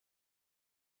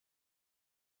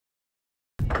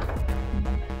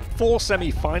4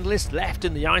 semi-finalists left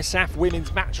in the ISAF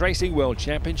Women's Match Racing World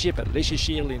Championship at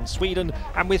Lysekil in Sweden,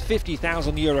 and with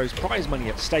 €50,000 prize money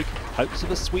at stake, hopes of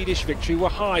a Swedish victory were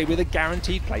high with a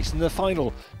guaranteed place in the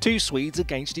final. 2 Swedes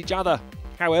against each other.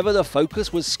 However, the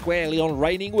focus was squarely on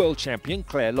reigning world champion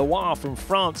Claire Loire from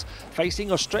France,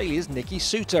 facing Australia's Nikki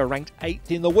Suter, ranked 8th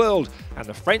in the world, and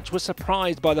the French were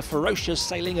surprised by the ferocious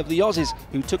sailing of the Aussies,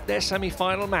 who took their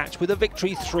semi-final match with a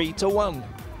victory 3-1.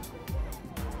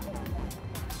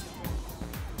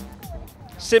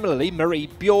 Similarly, Marie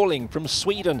Björling from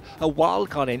Sweden, a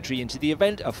wildcard entry into the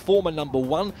event, a former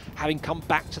 #1, having come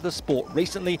back to the sport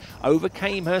recently,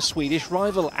 overcame her Swedish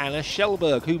rival Anna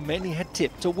Kjellberg, who many had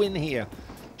tipped to win here.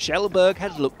 Kjellberg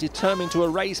had looked determined to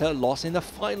erase her loss in the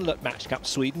final at Match Cup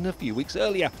Sweden a few weeks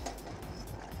earlier.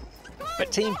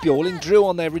 But Team Björling drew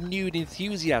on their renewed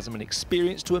enthusiasm and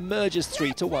experience to emerge as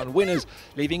 3-1 winners,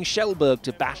 leaving Kjellberg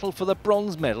to battle for the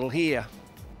bronze medal here.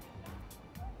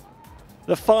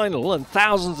 The final and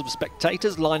thousands of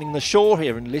spectators lining the shore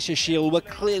here in Lysekil were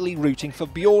clearly rooting for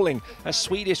Björling. A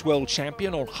Swedish world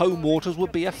champion on home waters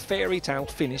would be a fairy tale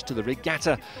finish to the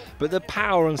regatta, but the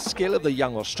power and skill of the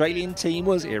young Australian team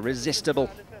was irresistible.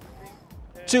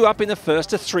 2 up in the first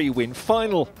 3 win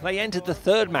final. They entered the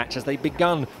third match as they'd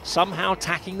begun, somehow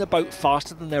tacking the boat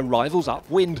faster than their rivals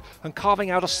upwind and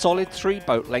carving out a solid 3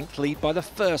 boat length lead by the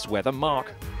first weather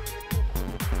mark.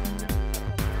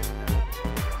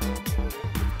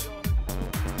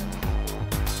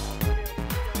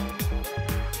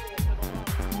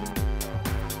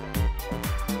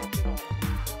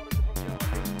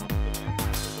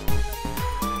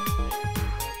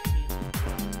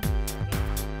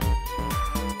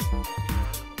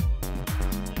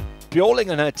 Björling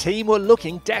and her team were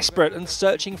looking desperate and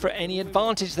searching for any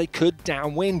advantage they could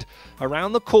downwind.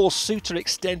 Around the course, Suter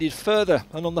extended further,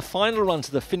 and on the final run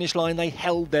to the finish line they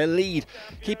held their lead,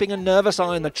 keeping a nervous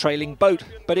eye on the trailing boat,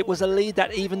 but it was a lead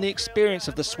that even the experience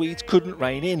of the Swedes couldn't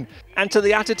rein in. And to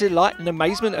the utter delight and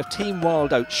amazement of Team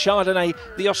Wild Oats Chardonnay,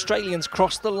 the Australians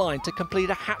crossed the line to complete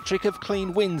a hat-trick of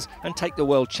clean wins and take the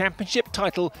World Championship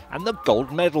title and the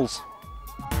gold medals.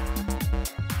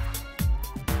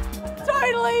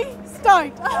 Totally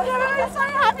stoked. I've never been so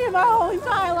happy in my whole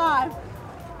entire life.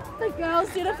 The girls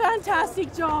did a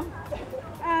fantastic job,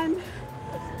 and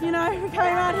you know, we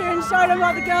came out here and showed them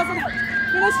what the girls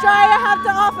in Australia have to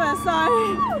offer,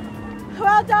 so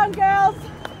well done, girls.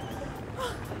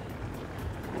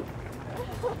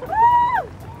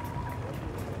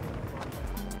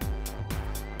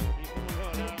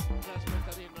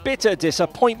 Bitter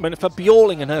disappointment for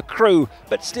Björling and her crew,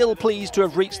 but still pleased to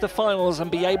have reached the finals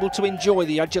and be able to enjoy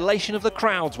the adulation of the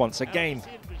crowds once again.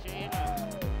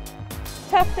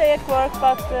 Tough day at work,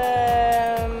 but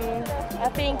I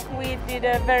think we did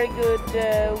a very good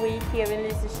week here in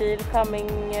Lysekil, coming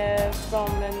from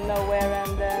nowhere,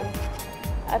 and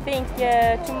I think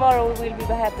tomorrow we will be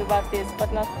happy about this,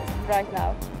 but not right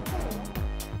now.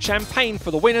 Champagne for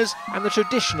the winners and the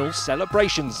traditional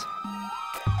celebrations.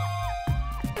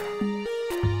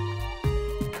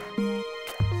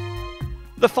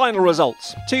 The final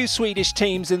results: 2 Swedish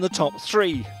teams in the top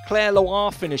 3. Claire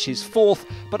Loire finishes 4th,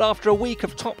 but after a week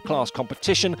of top-class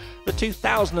competition, the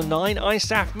 2009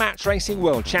 ISAF Match Racing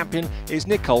World Champion is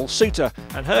Nicole Suter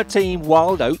and her team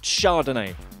Wild Oats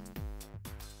Chardonnay.